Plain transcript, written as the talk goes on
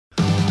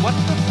What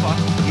the fuck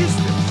is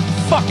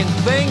this? Fucking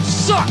thing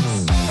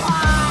sucks!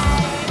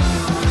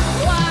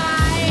 Why?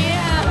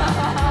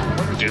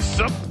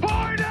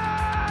 Disappointed!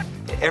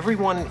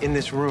 Everyone in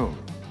this room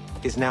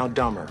is now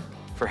dumber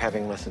for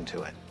having listened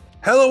to it.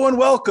 Hello and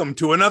welcome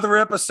to another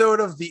episode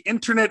of The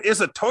Internet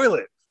is a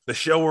Toilet, the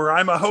show where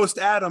I'm a host,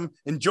 Adam,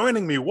 and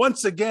joining me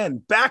once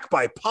again, back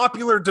by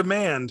popular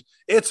demand,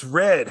 it's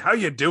Red. How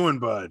you doing,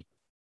 bud?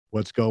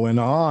 What's going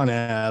on,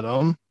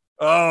 Adam?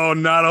 Oh,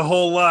 not a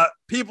whole lot.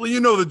 People, you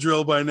know the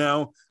drill by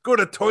now. Go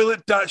to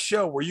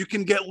toilet.show where you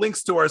can get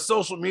links to our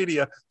social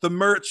media, the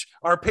merch,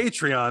 our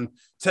Patreon.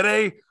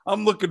 Today,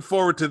 I'm looking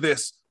forward to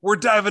this. We're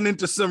diving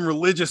into some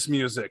religious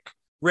music.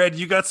 Red,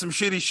 you got some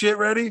shitty shit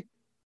ready?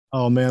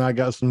 Oh, man, I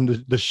got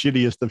the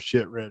shittiest of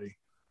shit ready.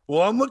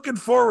 Well, I'm looking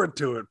forward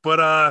to it.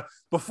 But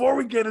before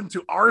we get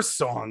into our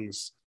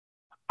songs,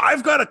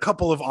 I've got a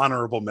couple of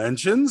honorable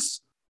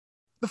mentions.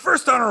 The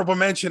first honorable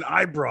mention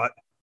I brought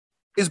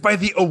is by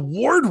the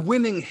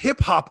award-winning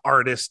hip-hop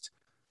artist,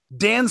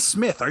 Dan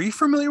Smith. Are you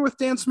familiar with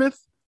Dan Smith?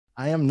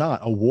 I am not.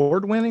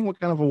 Award-winning? What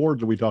kind of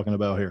awards are we talking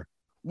about here?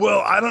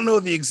 Well, I don't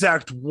know the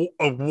exact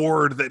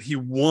award that he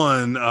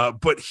won,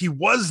 but he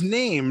was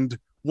named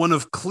one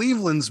of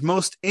Cleveland's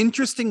most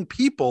interesting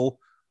people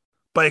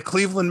by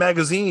Cleveland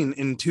Magazine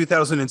in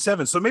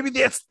 2007. So maybe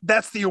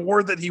that's the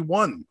award that he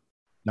won.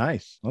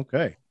 Nice.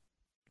 Okay.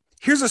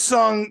 Here's a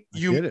song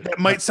that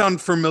might sound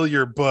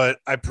familiar, but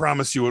I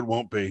promise you it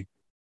won't be.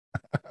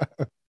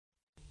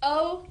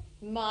 Oh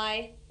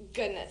my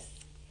goodness.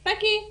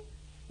 Becky,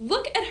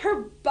 look at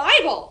her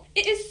Bible.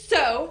 It is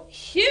so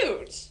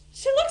huge.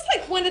 She looks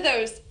like one of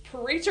those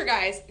preacher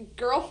guys'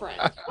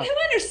 girlfriend. Who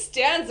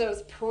understands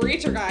those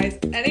preacher guys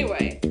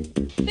anyway?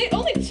 They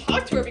only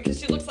talk to her because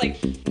she looks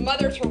like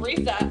Mother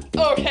Teresa.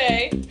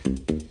 Okay.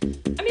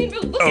 I mean,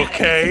 but look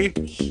at it.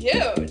 It's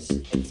huge.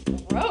 It's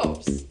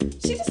gross.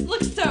 She just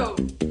looks so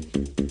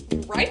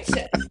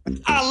righteous.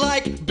 I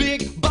like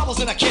big Bibles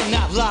and I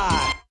cannot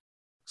lie.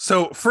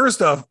 So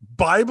first off,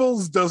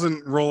 Bibles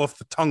doesn't roll off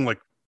the tongue like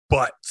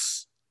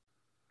butts.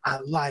 I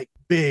like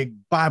big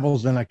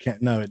Bibles and I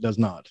can't. No, it does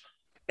not.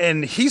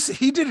 And he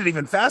did it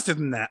even faster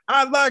than that.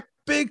 I like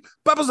big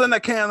Bibles and I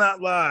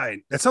cannot lie.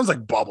 That sounds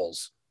like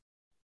bubbles.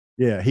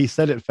 Yeah, he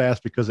said it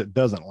fast because it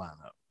doesn't line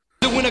up.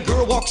 When a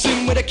girl walks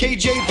in with a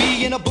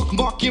KJV and a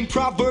bookmark in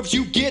Proverbs,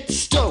 you get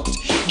stoked.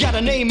 Got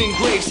a name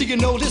engraved so you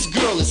know this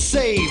girl is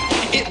saved.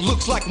 It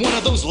looks like one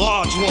of those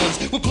large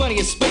ones with plenty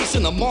of space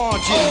in the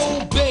margins.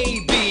 Oh,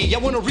 baby, I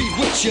want to read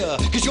with ya,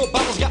 because your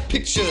Bible's got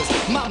pictures.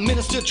 My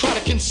minister tried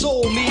to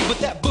console me, but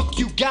that book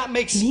you got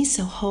makes me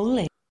so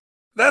holy.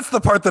 That's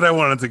the part that I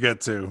wanted to get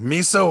to.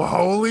 Me so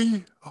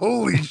holy?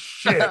 Holy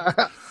shit.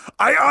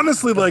 I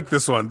honestly like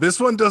this one.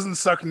 This one doesn't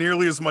suck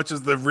nearly as much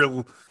as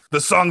the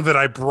song that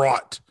I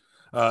brought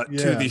to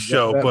the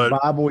show.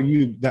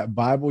 That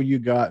Bible you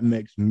got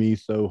makes me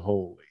so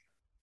holy.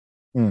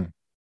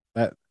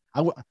 That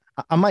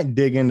I might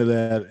dig into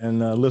that and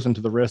listen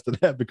to the rest of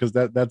that, because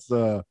that's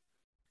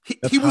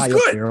he was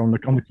good there on the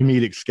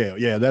comedic scale.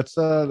 Yeah, that's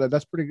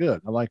pretty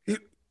good. I like it.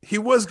 He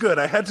was good.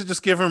 I had to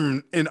just give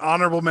him an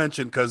honorable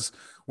mention because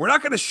we're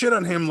not going to shit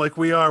on him like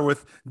we are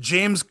with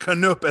James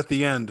Canupp at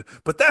the end.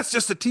 But that's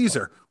just a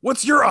teaser.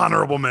 What's your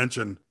honorable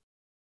mention?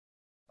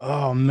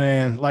 Oh,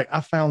 man. Like,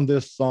 I found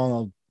this song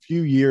a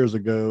few years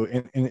ago,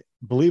 and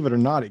believe it or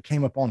not, it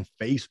came up on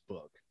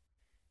Facebook.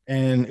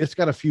 And it's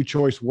got a few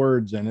choice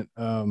words in it.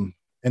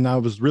 And I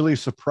was really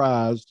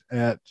surprised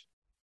at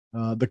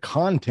the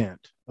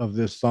content of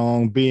this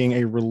song being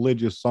a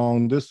religious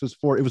song.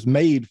 It was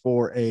made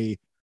for a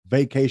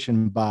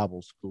vacation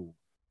Bible school.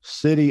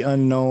 City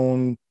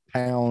unknown,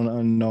 town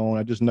unknown.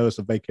 I just know it's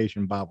a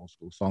vacation Bible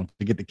school song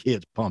to get the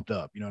kids pumped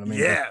up. You know what I mean?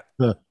 Yeah.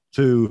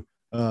 To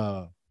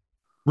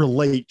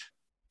relate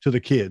to the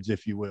kids,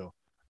 if you will.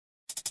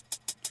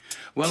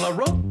 Well, I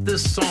wrote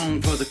this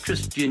song for the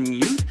Christian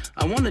youth.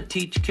 I want to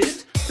teach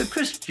kids the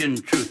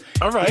Christian truth.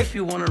 All right. If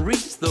you want to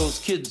reach those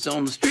kids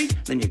on the street,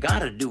 then you got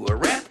to do a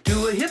rap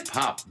to a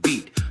hip-hop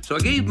beat. So I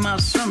gave my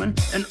sermon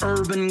an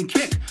urban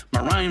kick.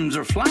 My rhymes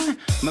are fly,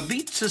 my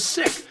beats are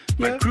sick.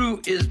 My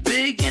crew is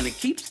big and it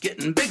keeps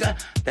getting bigger.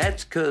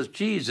 That's because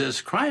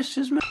Jesus Christ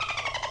is my...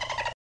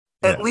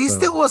 At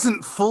least it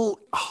wasn't full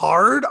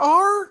hard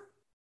R?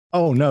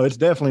 Oh, no, it's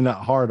definitely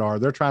not hard R.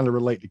 They're trying to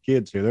relate to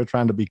kids here. They're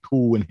trying to be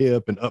cool and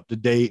hip and up to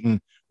date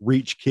and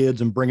reach kids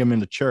and bring them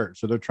into church.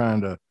 So they're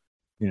trying to,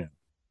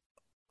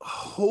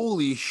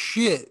 Holy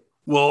shit.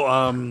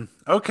 Well,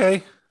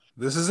 okay.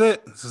 This is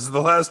it. This is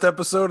the last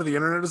episode of The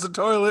Internet is a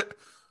Toilet.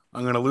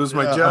 I'm going to lose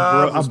my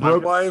job, lose my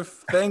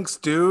wife. Thanks,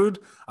 dude.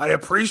 I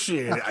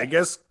appreciate it. I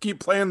guess keep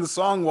playing the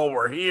song while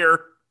we're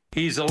here.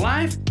 He's a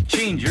life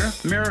changer,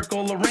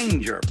 miracle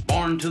arranger,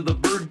 born to the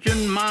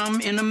virgin mom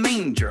in a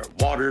manger.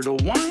 Water to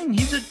wine,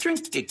 he's a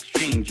drink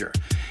exchanger,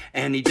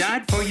 and he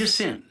died for your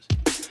sins.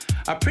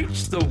 I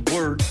preach the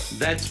word,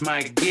 that's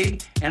my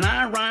gig, and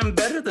I rhyme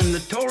better than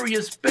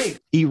Notorious Big.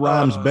 He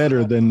rhymes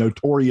better than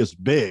Notorious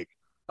Big.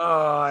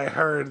 Oh, I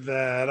heard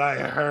that.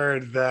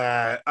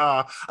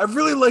 I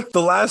really liked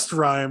the last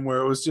rhyme where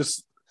it was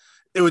just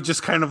it would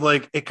just kind of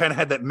like, it kind of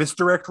had that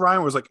misdirect rhyme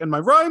where it was like, and my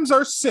rhymes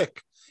are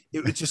sick.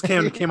 It just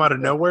came out of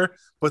nowhere.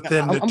 But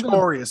then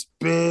Notorious,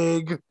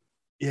 big.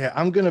 Yeah,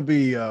 I'm going to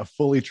be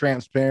fully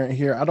transparent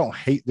here. I don't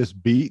hate this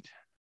beat.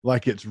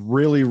 Like, it's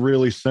really,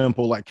 really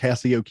simple, like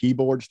Casio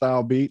keyboard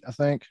style beat, I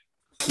think.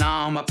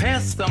 Now I'ma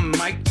pass the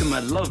mic to my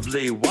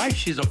lovely wife.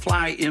 She's a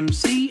fly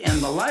MC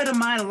and the light of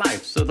my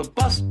life. So to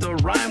bust a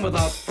rhyme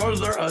without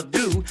further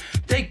ado,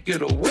 take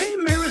it away,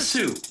 Mary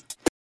Sue.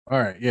 All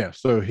right, yeah.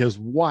 So his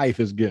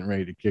wife is getting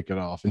ready to kick it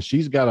off, and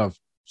she's got a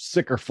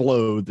sicker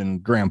flow than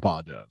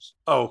Grandpa does.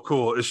 Oh,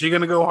 cool. Is she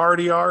gonna go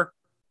hard ER?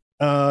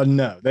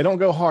 No, they don't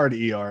go hard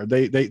ER.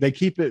 They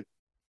keep it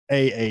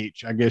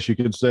AH, I guess you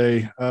could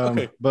say.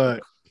 Okay.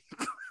 But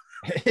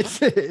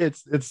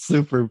it's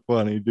super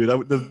funny,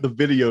 dude. The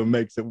video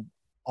makes it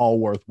all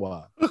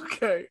worthwhile.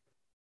 Okay.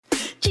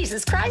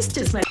 Jesus Christ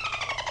is my.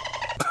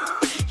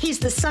 He's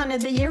the son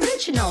of the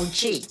original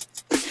G,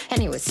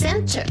 and he was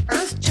sent to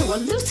Earth to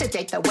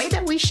elucidate the way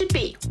that we should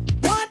be.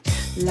 What?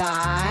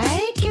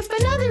 Like if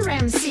another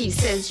MC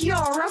says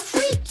you're a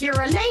freak,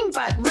 you're a lame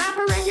butt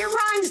rapper, and your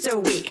rhymes are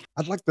weak.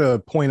 I'd like to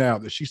point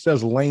out that she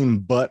says lame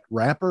butt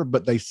rapper,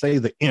 but they say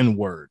the N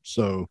word.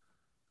 So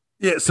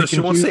yeah, so she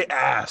won't say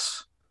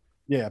ass.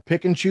 Yeah,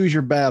 pick and choose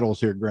your battles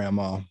here,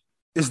 Grandma.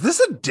 Is this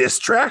a diss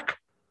track?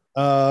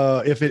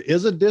 If it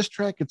is a diss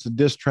track, it's a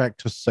diss track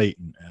to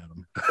Satan,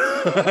 Adam.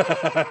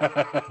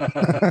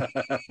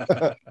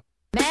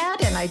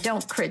 Mad and I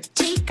don't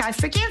critique, I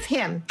forgive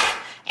him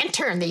and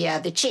turn the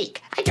other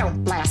cheek. I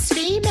don't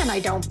blaspheme and I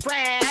don't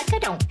brag, I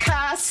don't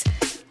cuss,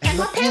 and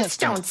my pants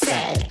don't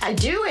sag. I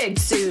do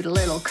exude a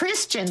little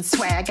Christian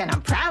swag, and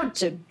I'm proud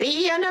to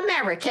be an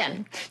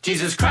American.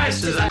 Jesus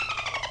Christ is a.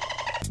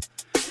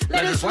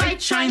 Let his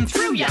light shine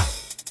through ya.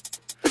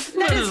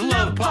 Let his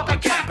love pop a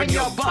cap in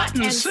your butt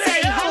and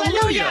say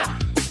hallelujah.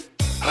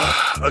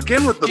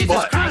 Again with the Jesus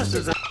butt. Christ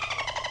is a.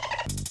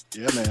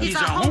 Yeah, man. He's a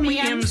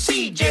homie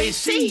MC,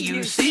 JC,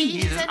 you see.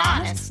 He's an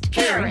honest,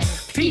 caring,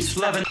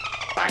 peace-loving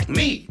like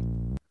me.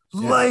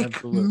 Like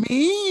absolutely.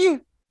 me?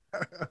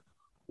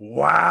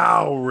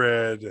 Wow,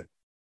 Red.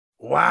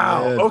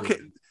 Wow. Yeah, okay.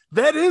 dude.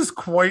 That is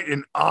quite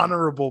an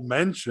honorable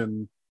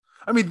mention.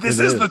 I mean, this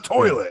is the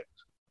toilet.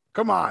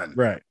 Come on.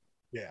 Right.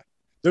 Yeah.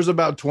 There's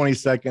about 20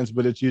 seconds,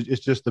 but it's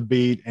just the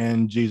beat,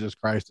 and Jesus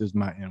Christ is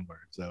my N word.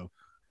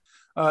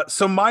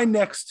 So my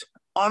next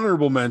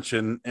honorable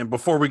mention, and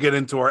before we get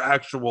into our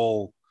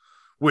actual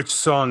which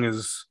song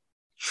is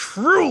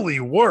truly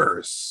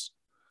worse,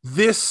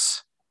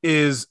 this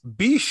is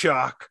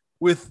B-Shock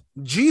with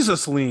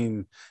Jesus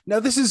Lean.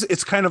 Now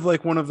it's kind of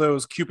like one of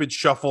those Cupid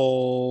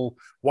Shuffle,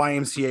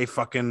 YMCA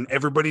fucking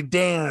everybody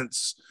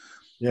dance.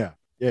 Yeah.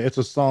 Yeah. It's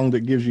a song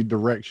that gives you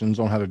directions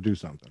on how to do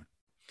something.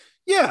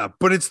 Yeah,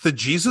 but it's the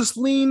Jesus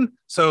lean.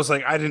 So it's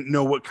like, I didn't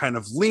know what kind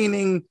of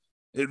leaning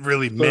it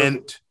really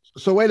meant.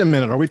 So wait a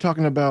minute. Are we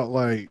talking about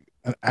like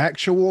an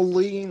actual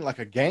lean, like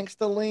a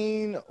gangsta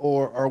lean,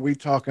 or are we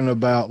talking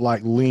about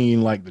like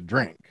lean, like the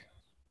drink?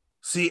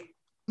 See,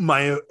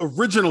 my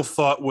original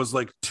thought was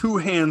like two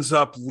hands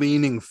up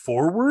leaning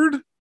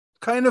forward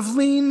kind of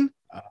lean,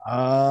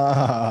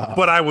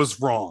 but I was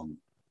wrong.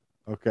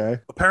 Okay.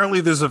 Apparently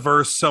there's a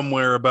verse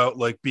somewhere about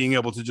like being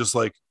able to just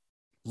like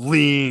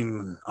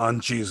lean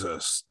on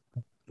Jesus,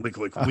 like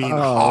lean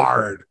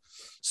hard. Okay.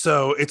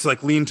 So it's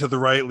like lean to the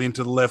right, lean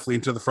to the left,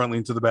 lean to the front,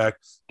 lean to the back,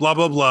 blah,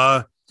 blah,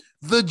 blah.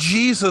 The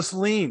Jesus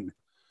lean.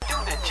 Do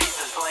the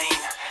Jesus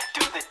lean.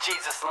 Do the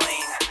Jesus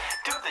lean.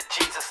 Do the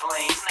Jesus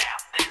lean.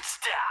 Snap, then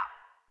stop.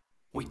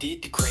 We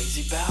did the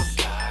crazy about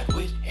God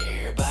with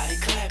everybody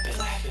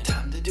clapping.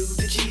 Time to do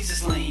the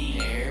Jesus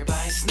lean.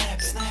 Everybody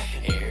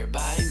snapping.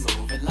 Everybody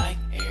moving like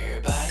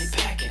everybody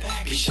packing.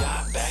 Be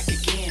shot back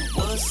again.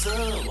 What's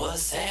up?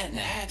 What's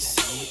happening? CHRIST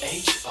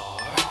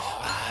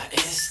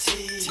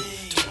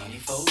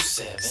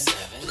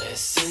 24/7.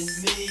 Blessing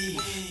me.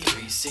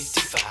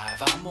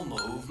 365. I'ma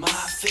move my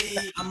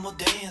feet. I'ma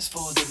dance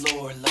for the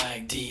Lord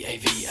like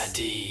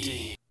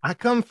DAVID. I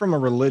come from a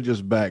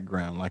religious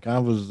background. Like I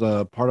was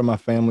part of my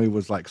family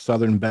was like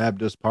Southern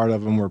Baptist, part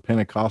of them were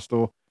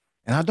Pentecostal,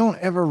 and I don't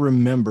ever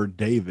remember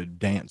David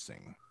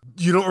dancing.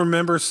 You don't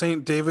remember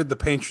Saint David, the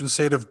patron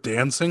saint of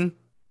dancing?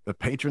 The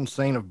patron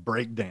saint of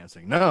break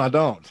dancing. No, I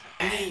don't.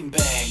 Lean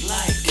back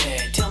like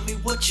that. Tell me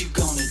what you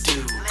gonna do.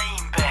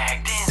 Lean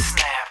back, then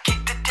snap.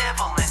 Kick the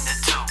devil in the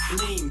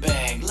tooth. Lean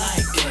back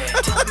like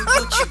that. Tell me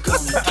what you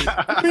gonna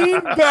do.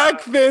 Lean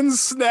back, then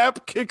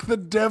snap. Kick the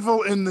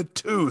devil in the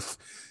tooth.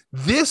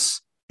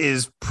 This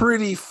is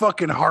pretty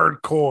fucking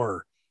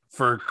hardcore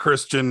for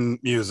Christian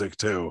music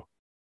too.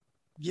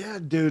 Yeah,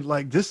 dude.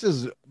 Like this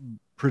is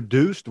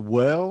produced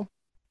well.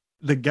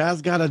 The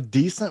guy's got a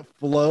decent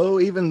flow,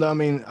 even though, I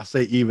mean, I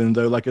say even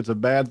though, like it's a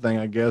bad thing,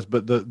 I guess,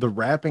 but the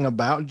rapping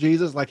about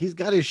Jesus, like he's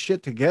got his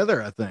shit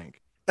together, I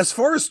think. As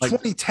far as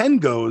 2010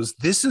 goes,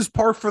 this is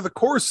par for the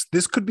course.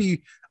 This could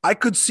be, I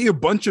could see a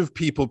bunch of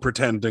people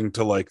pretending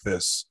to like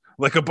this,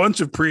 like a bunch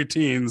of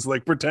preteens,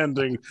 like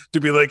pretending to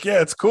be like,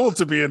 yeah, it's cool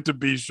to be into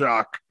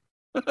B-Shock.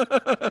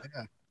 Yeah.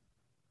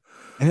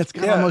 And it's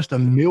got almost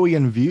 1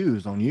 million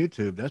views on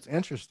YouTube. That's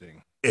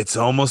interesting. It's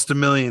almost 1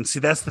 million. See,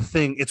 that's the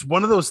thing. It's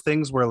one of those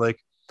things where like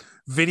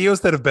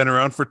videos that have been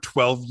around for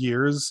 12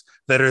 years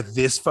that are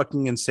this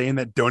fucking insane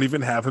that don't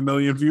even have 1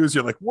 million views.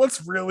 You're like,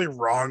 what's really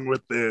wrong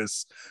with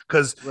this?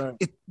 Because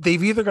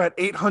they've either got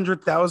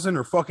 800,000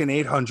 or fucking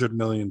 800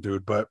 million,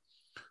 dude. But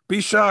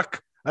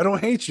B-Shock, I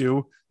don't hate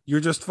you. You're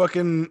just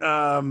fucking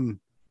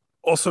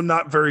also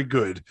not very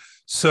good.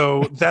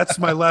 So that's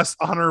my last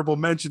honorable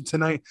mention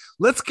tonight.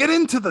 Let's get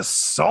into the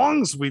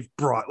songs we've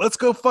brought. Let's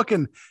go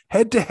fucking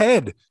head to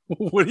head.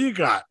 What do you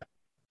got?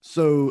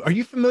 So are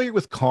you familiar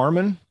with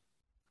Carmen?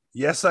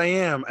 Yes, I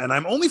am. And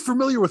I'm only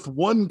familiar with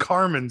one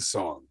Carmen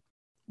song.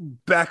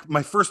 Back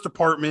my first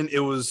apartment, it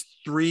was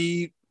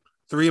three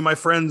of my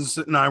friends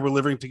and I were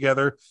living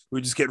together. We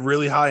would just get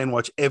really high and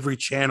watch every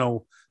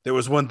channel. There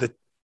was one, the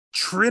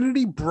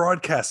Trinity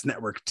Broadcast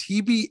Network,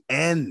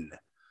 TBN.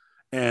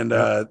 And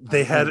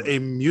they had a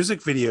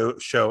music video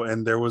show,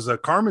 and there was a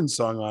Carmen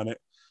song on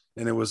it.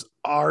 And it was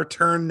Our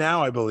Turn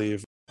Now, I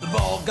believe. The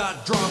ball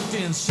got dropped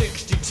in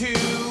 62.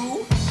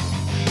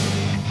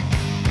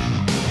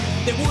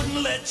 They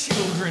wouldn't let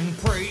children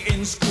pray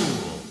in school.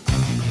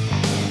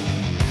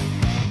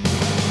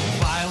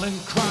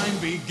 Violent crime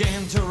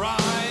began to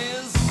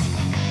rise.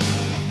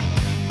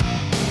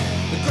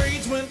 The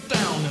grades went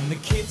down and the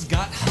kids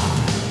got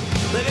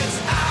high. But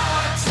it's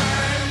our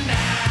turn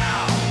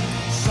now.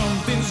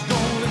 Something's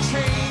gonna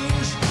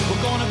change.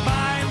 We're gonna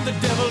bind the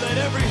devil at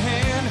every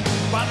hand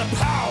by the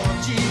power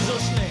of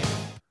Jesus' name.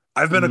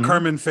 I've been a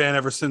Carmen fan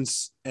ever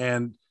since,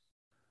 and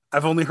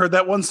I've only heard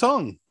that one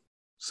song.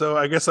 So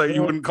I guess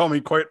you wouldn't call me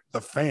quite the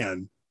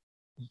fan.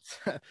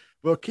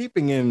 Well,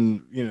 keeping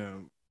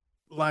in,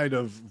 light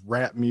of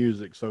rap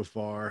music so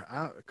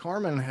far,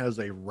 Carmen has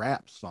a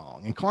rap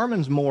song, and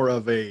Carmen's more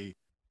of a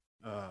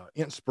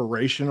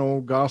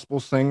inspirational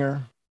gospel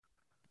singer.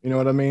 You know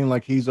what I mean?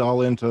 Like he's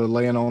all into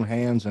laying on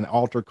hands and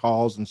altar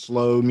calls and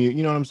slow music.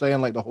 You know what I'm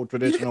saying? Like the whole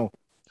traditional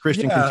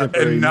Christian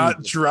contemporary and not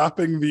music.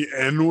 dropping the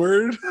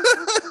N-word.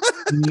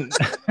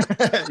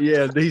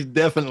 Yeah, he's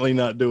definitely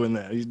not doing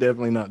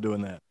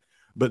that.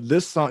 But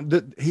this song,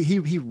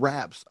 he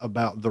raps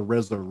about the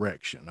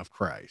resurrection of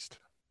Christ.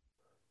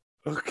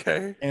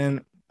 Okay.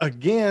 And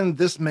again,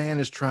 this man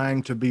is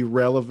trying to be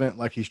relevant,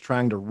 like he's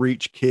trying to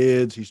reach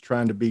kids. He's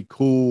trying to be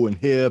cool and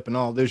hip and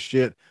all this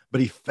shit,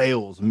 but he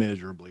fails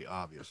miserably,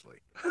 obviously.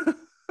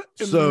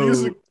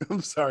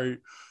 I'm sorry.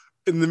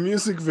 In the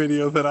music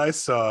video that I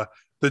saw,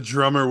 the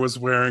drummer was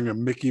wearing a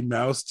Mickey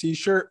Mouse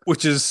t-shirt,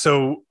 which is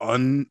so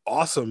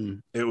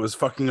awesome. It was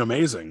fucking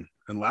amazing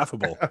and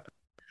laughable.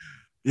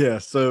 Yeah,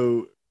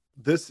 so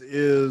this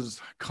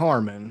is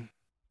Carmen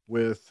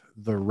with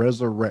the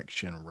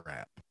resurrection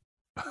rap.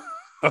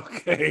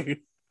 Okay.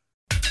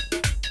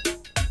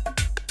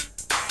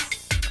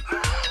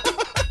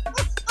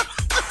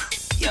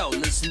 Yo,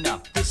 listen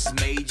up. This is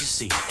Major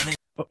C.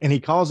 And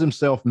he calls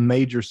himself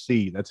Major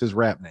C. That's his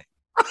rap name.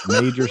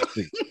 Major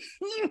C.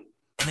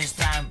 And it's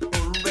time for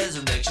a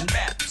resurrection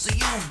rap. So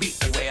you'll be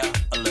aware,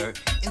 alert,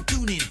 and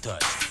tune in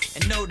touch.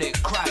 And know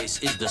that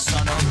Christ is the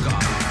Son of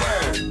God.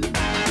 Word.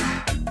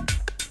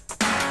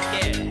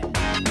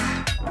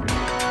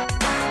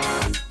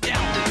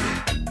 Yeah.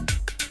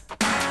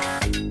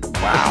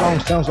 Wow. This song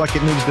sounds like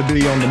it needs to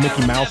be on the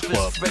Mickey Mouse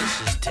Club.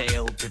 Precious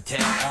tale to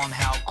tell on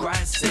how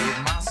Christ saved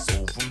my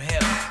soul from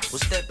hell. We're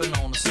stepping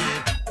on the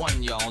scene,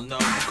 one y'all know.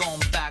 We're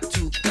going back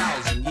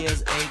 2,000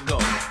 years ago.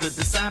 The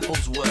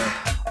disciples were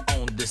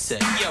on the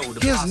set. Yo, the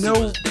he has no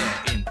was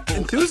there in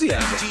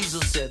enthusiasm.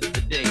 Jesus said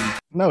the day.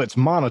 No, it's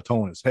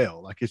monotone as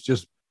hell. Like it's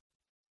just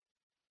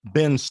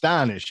Ben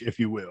Steinish, if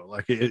you will.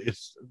 Like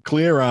it's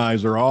Clear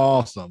Eyes are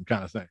awesome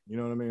kind of thing. You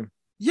know what I mean?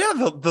 Yeah,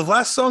 the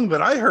last song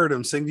that I heard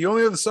him sing, the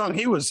only other song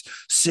he was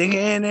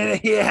singing,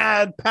 and he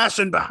had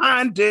passion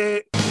behind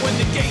it. When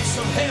the gates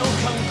of hell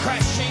come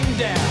crashing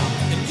down,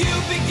 and you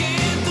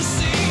begin to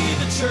see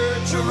the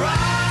church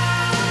arise.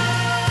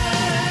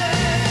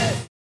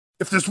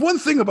 If there's one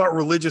thing about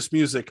religious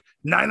music,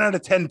 9 out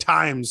of 10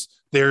 times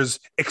there's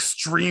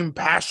extreme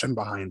passion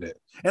behind it.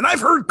 And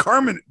I've heard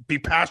Carmen be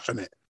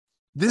passionate.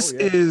 This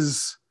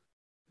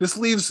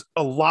leaves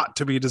a lot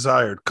to be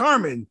desired.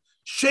 Carmen,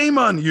 shame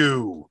on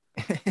you.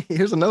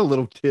 Here's another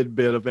little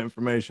tidbit of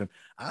information.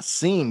 I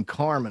seen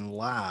Carmen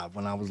live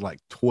when I was like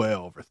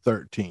 12 or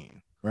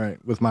 13, right?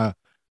 With my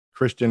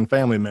Christian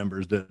family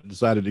members that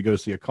decided to go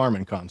see a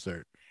Carmen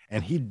concert.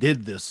 And he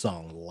did this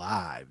song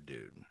live,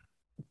 dude.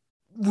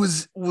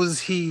 Was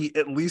he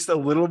at least a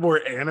little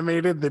more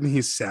animated than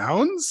he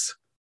sounds?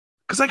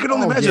 Because I could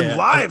only imagine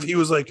live he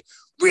was like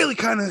really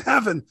kind of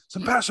having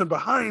some passion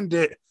behind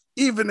it,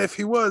 even if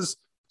he was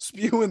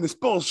spewing this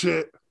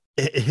bullshit.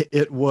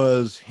 It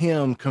was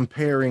him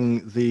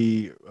comparing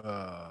the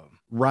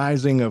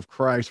rising of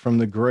Christ from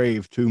the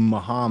grave to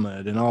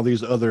Muhammad and all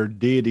these other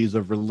deities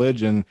of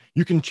religion.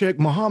 You can check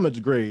Muhammad's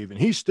grave and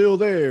he's still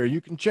there. You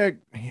can check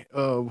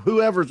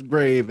whoever's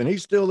grave and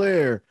he's still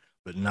there,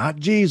 but not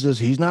Jesus.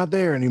 He's not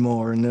there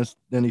anymore. And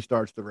then he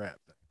starts to rap.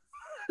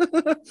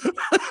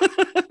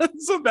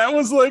 So that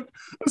was like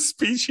a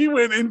speech he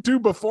went into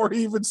before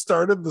he even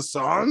started the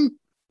song.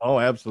 Oh,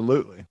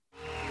 absolutely.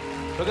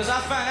 Because I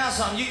found out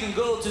something. You can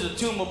go to the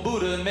tomb of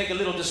Buddha and make a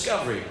little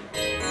discovery.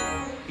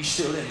 He's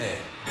still in there.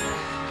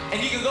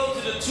 And you can go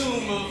to the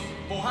tomb of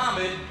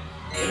Muhammad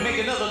and make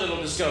another little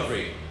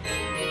discovery.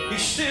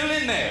 He's still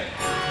in there.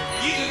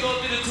 You can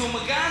go to the tomb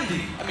of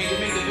Gandhi. I mean, they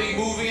made the big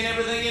movie and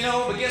everything, you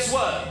know, but guess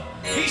what?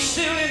 He's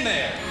still in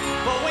there.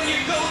 But when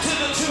you go to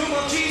the tomb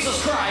of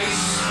Jesus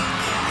Christ,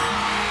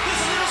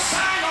 there's a little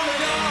sign on the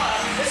door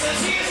that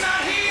says he is not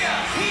here.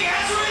 He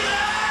has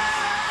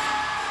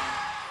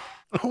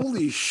risen.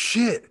 Holy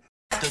shit.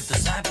 The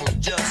disciples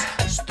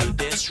just stood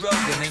there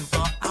struggling for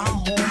our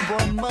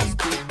homeboy must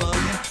be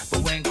bugging.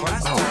 But when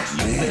Christ talks,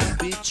 you best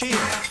be chill.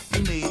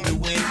 You made the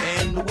wind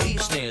and the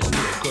waves stand still.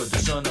 Cause the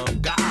Son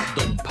of God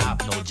don't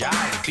pop no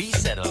jive. He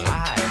said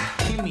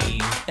alive. He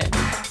mean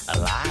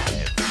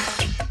alive.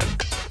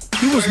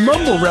 He was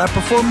mumble rap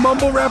before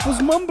mumble rap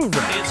was mumble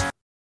rap.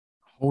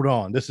 Hold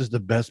on. This is the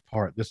best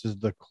part. This is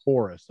the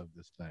chorus of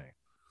this thing.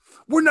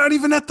 We're not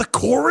even at the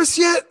chorus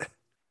yet?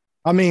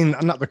 I mean,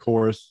 I'm not the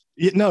chorus.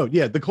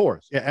 The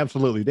chorus. Yeah,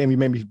 absolutely. Damn, you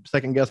made me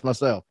second guess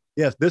myself.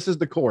 Yes, this is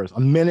the chorus.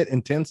 1 minute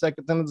and 10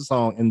 seconds into the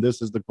song, and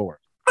this is the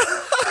chorus.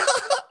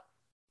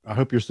 I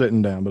hope you're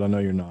sitting down, but I know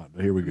you're not.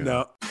 But here we go.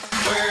 No.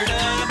 Word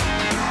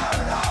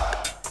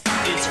up.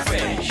 It's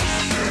fresh.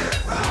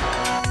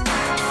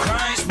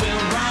 Christ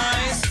will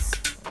rise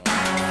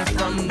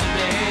from the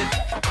dead.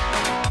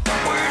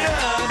 Word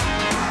up.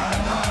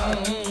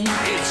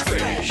 It's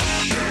fresh.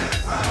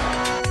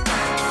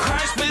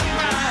 Christ will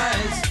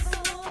rise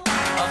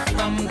up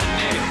from the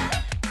dead.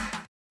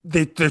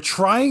 They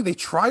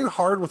try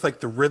hard with like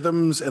the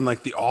rhythms and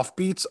like the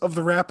offbeats of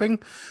the rapping,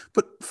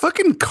 but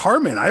fucking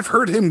Carmen, I've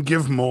heard him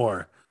give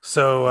more.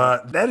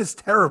 So that is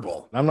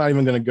terrible. I'm not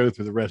even going to go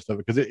through the rest of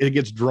it because it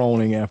gets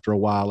droning after a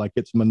while. Like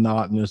it's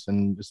monotonous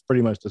and it's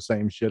pretty much the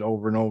same shit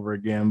over and over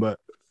again. But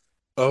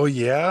oh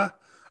yeah,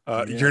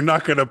 you're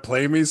not going to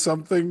play me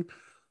something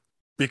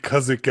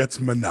because it gets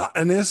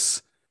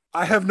monotonous.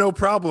 I have no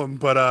problem,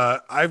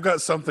 but I've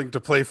got something to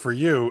play for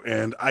you,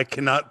 and I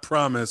cannot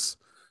promise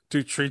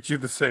to treat you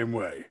the same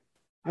way.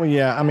 Well,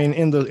 yeah, I mean,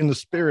 in the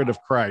spirit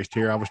of Christ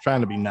here, I was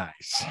trying to be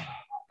nice.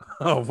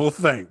 Oh, well,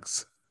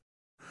 thanks.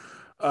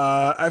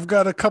 I've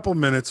got a couple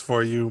minutes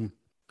for you.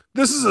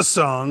 This is a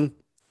song.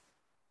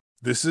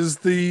 This is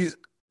the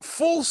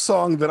full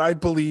song that I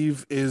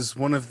believe is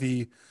one of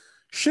the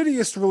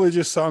shittiest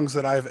religious songs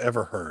that I've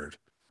ever heard.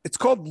 It's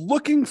called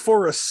Looking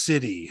for a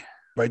City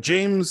by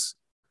James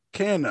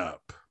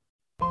Canupp.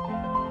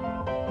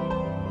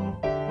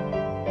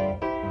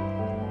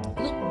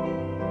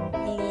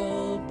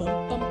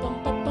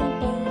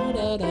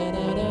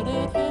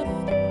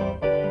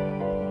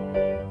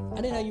 I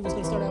didn't know you was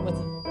going to start out with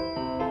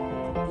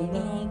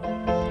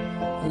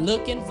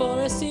looking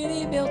for a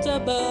city built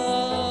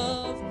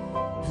above,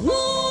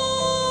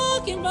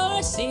 looking for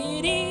a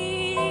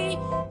city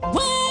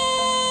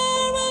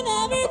where we'll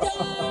never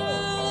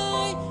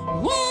die,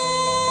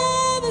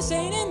 where the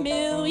saint and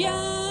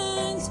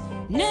millions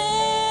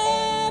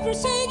never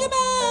say goodbye.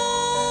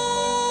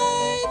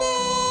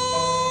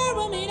 There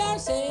we'll meet our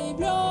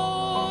Savior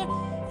and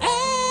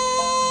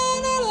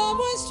our loved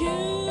ones too.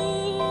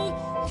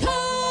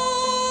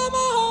 Come,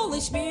 O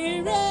Holy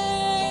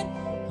Spirit,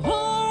 for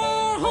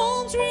our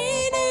homes renewed.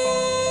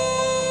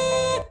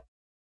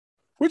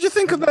 What'd you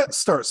think of that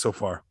start so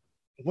far?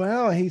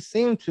 Well, he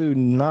seemed to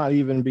not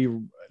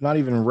even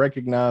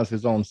recognize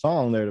his own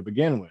song there to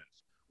begin with.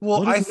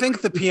 Well, I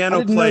think the piano I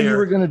didn't player. know you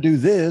were going to do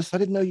this. I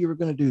didn't know you were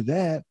going to do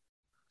that.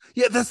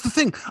 Yeah, that's the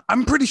thing.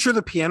 I'm pretty sure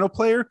the piano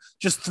player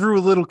just threw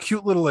a little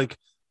cute little like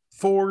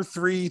 4,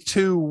 3,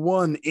 2,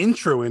 1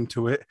 intro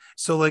into it.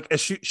 So like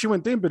as she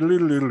went and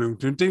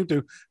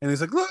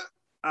he's like, look,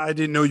 I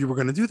didn't know you were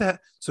going to do that.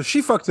 So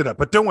she fucked it up.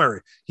 But don't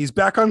worry, he's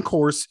back on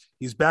course.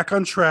 He's back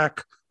on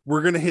track.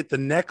 We're going to hit the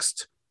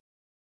next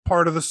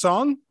part of the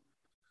song,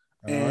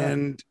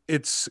 and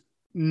it's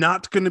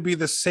not going to be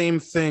the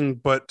same thing,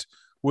 but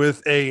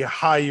with a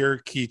higher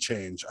key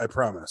change. I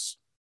promise.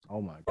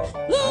 Oh my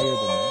God.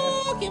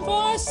 Looking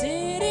for a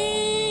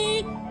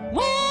city where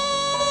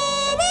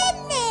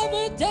we'll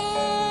never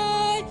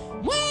die,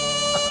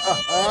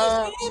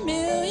 where the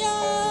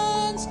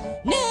millions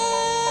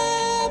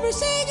never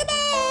say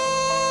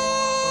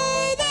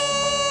goodbye.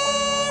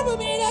 There will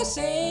meet our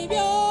Savior.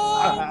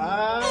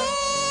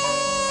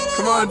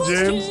 Come on,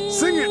 James.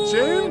 Sing it,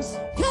 James.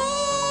 Come,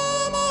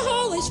 O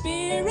Holy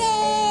Spirit.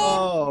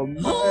 Oh,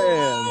 man.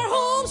 Our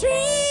homes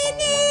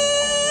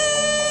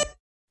renewed.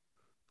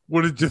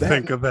 What did you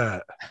think of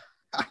that?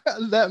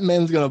 That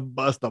man's going to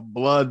bust a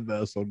blood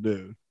vessel,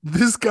 dude.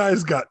 This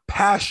guy's got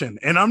passion,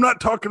 and I'm not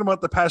talking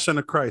about the passion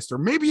of Christ, or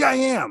maybe I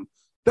am.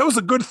 That was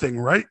a good thing,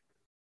 right?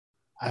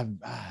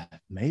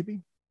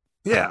 Maybe.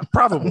 Yeah,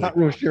 probably. I'm not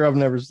real sure. I've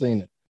never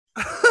seen it.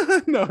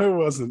 No, it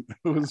wasn't.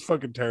 It was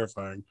fucking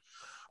terrifying.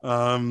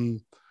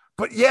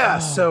 But yeah,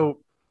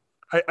 so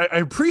I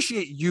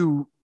appreciate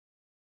you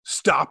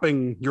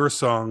stopping your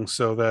song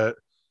so that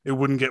it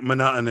wouldn't get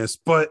monotonous.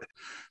 But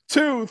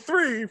 2,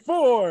 3,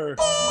 4.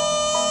 For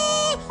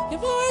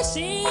a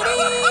city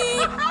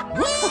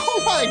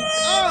oh my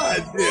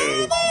God,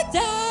 dude.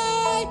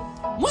 die,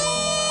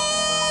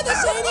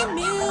 this ain't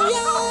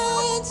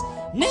millions.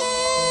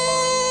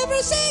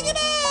 Never say goodbye.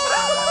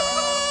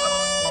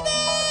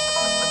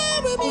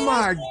 Oh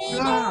my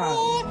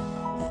God.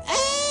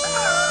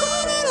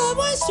 And love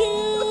was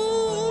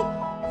true.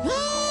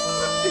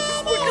 He's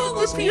looking at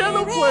the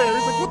piano player.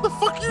 He's like, what the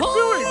fuck are you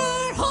doing?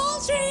 Our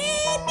homes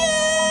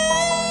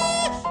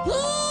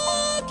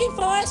looking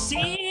for a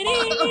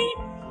city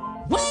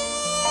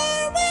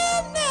where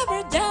we'll never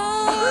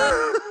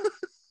die.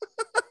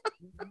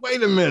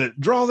 Wait a minute.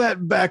 Draw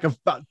that back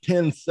about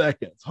 10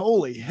 seconds.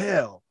 Holy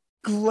hell.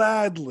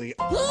 Gladly.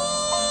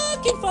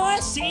 Looking for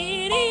a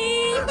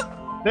city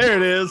There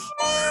it is.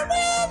 where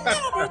we'll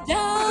never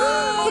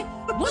die.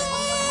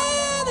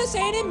 Where there's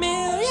 80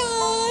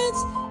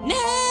 millions.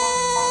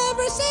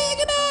 Never say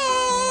goodbye.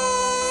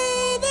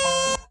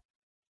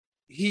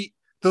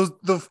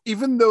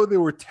 Even though they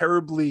were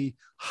terribly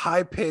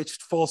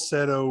high-pitched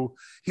falsetto,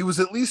 he was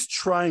at least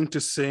trying to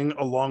sing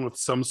along with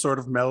some sort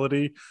of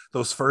melody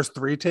those first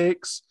 3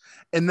 takes.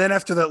 And then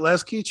after that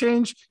last key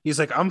change, he's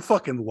like, I'm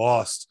fucking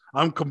lost.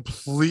 I'm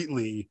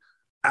completely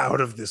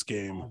out of this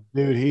game.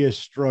 Dude, he is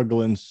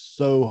struggling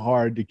so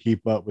hard to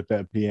keep up with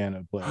that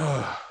piano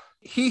player.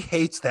 He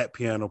hates that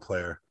piano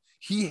player.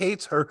 He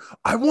hates her.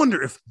 I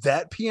wonder if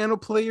that piano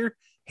player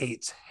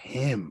hates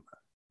him.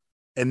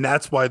 And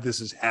that's why this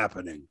is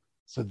happening.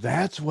 So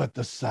that's what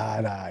the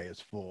side eye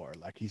is for.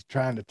 Like he's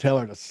trying to tell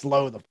her to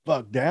slow the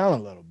fuck down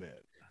a little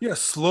bit. Yeah,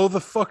 slow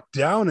the fuck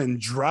down and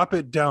drop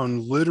it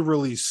down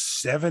literally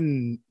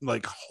 7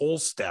 like whole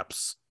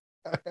steps.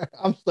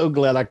 I'm so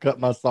glad I cut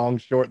my song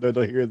short though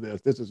to hear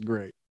this. This is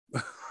great.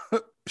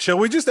 Shall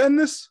we just end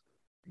this?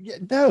 Yeah,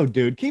 no,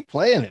 dude, keep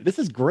playing it. This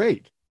is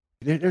great.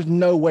 There's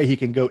no way he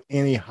can go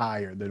any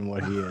higher than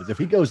what he is. If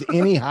he goes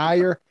any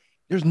higher,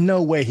 there's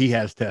no way he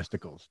has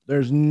testicles.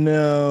 There's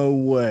no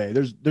way.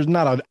 There's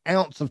not an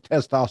ounce of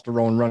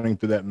testosterone running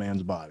through that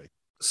man's body.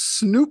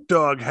 Snoop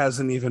Dogg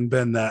hasn't even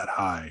been that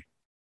high.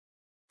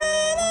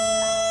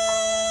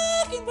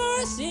 Looking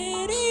for a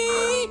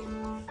city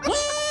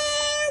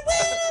where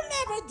we'll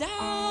never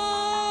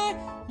die.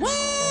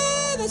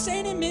 Where there's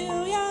 80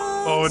 millions.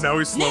 Oh, now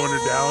he's slowing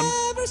her down.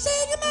 Never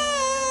say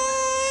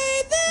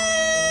goodbye.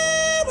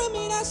 There will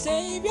meet our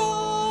Savior.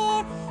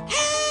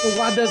 Well,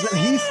 why doesn't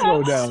he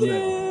slow down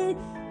then?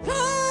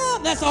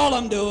 Come, that's all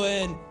I'm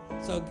doing.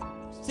 So,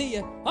 see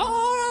ya.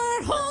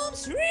 Our home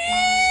street.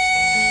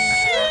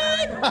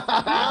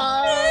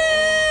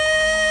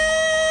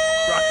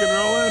 Rock and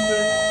roll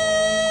ending.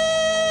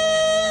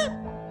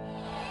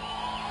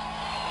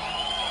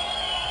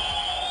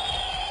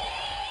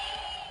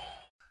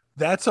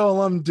 That's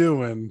all I'm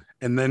doing.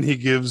 And then he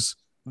gives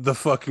the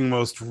fucking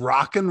most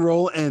rock and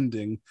roll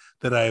ending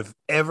that I've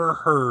ever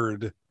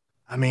heard.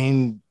 I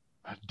mean,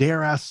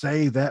 dare I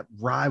say that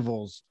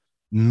rivals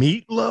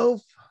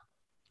Meatloaf?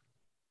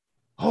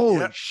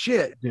 Holy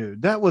shit,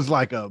 dude. That was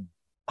like a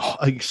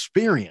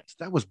experience.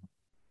 That was,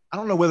 I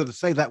don't know whether to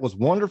say that was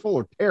wonderful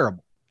or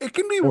terrible. It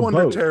can be Or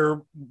wonder both.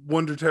 terrible.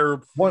 Wonder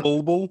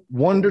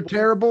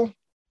terrible?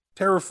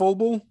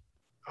 Terrible.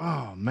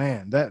 Oh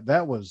man,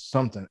 that was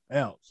something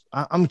else.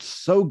 I'm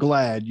so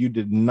glad you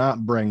did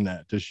not bring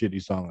that to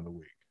Shitty Song of the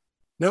Week.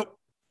 Nope.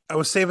 I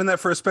was saving that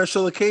for a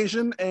special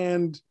occasion,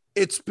 and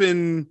it's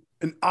been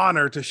an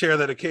honor to share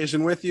that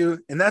occasion with you.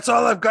 And that's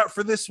all I've got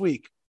for this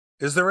week.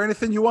 Is there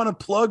anything you want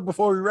to plug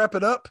before we wrap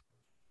it up?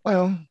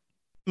 Well,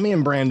 me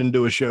and Brandon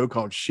do a show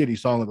called Shitty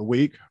Song of the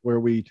Week, where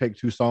we take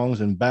 2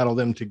 songs and battle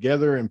them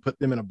together and put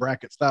them in a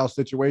bracket style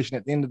situation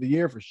at the end of the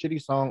year for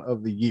Shitty Song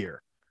of the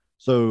Year.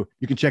 So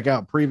you can check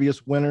out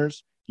previous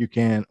winners. You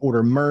can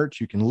order merch.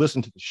 You can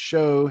listen to the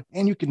show,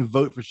 and you can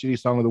vote for Shitty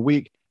Song of the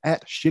Week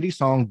at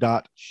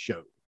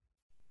shittysong.show.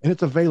 And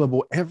it's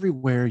available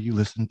everywhere you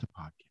listen to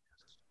podcasts.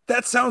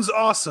 That sounds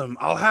awesome.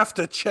 I'll have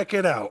to check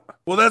it out.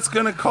 Well, that's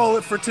going to call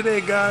it for today,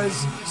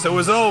 guys. So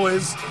as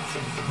always,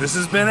 this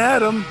has been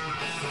Adam.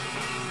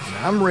 And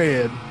I'm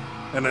Red.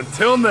 And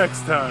until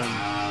next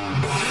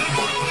time.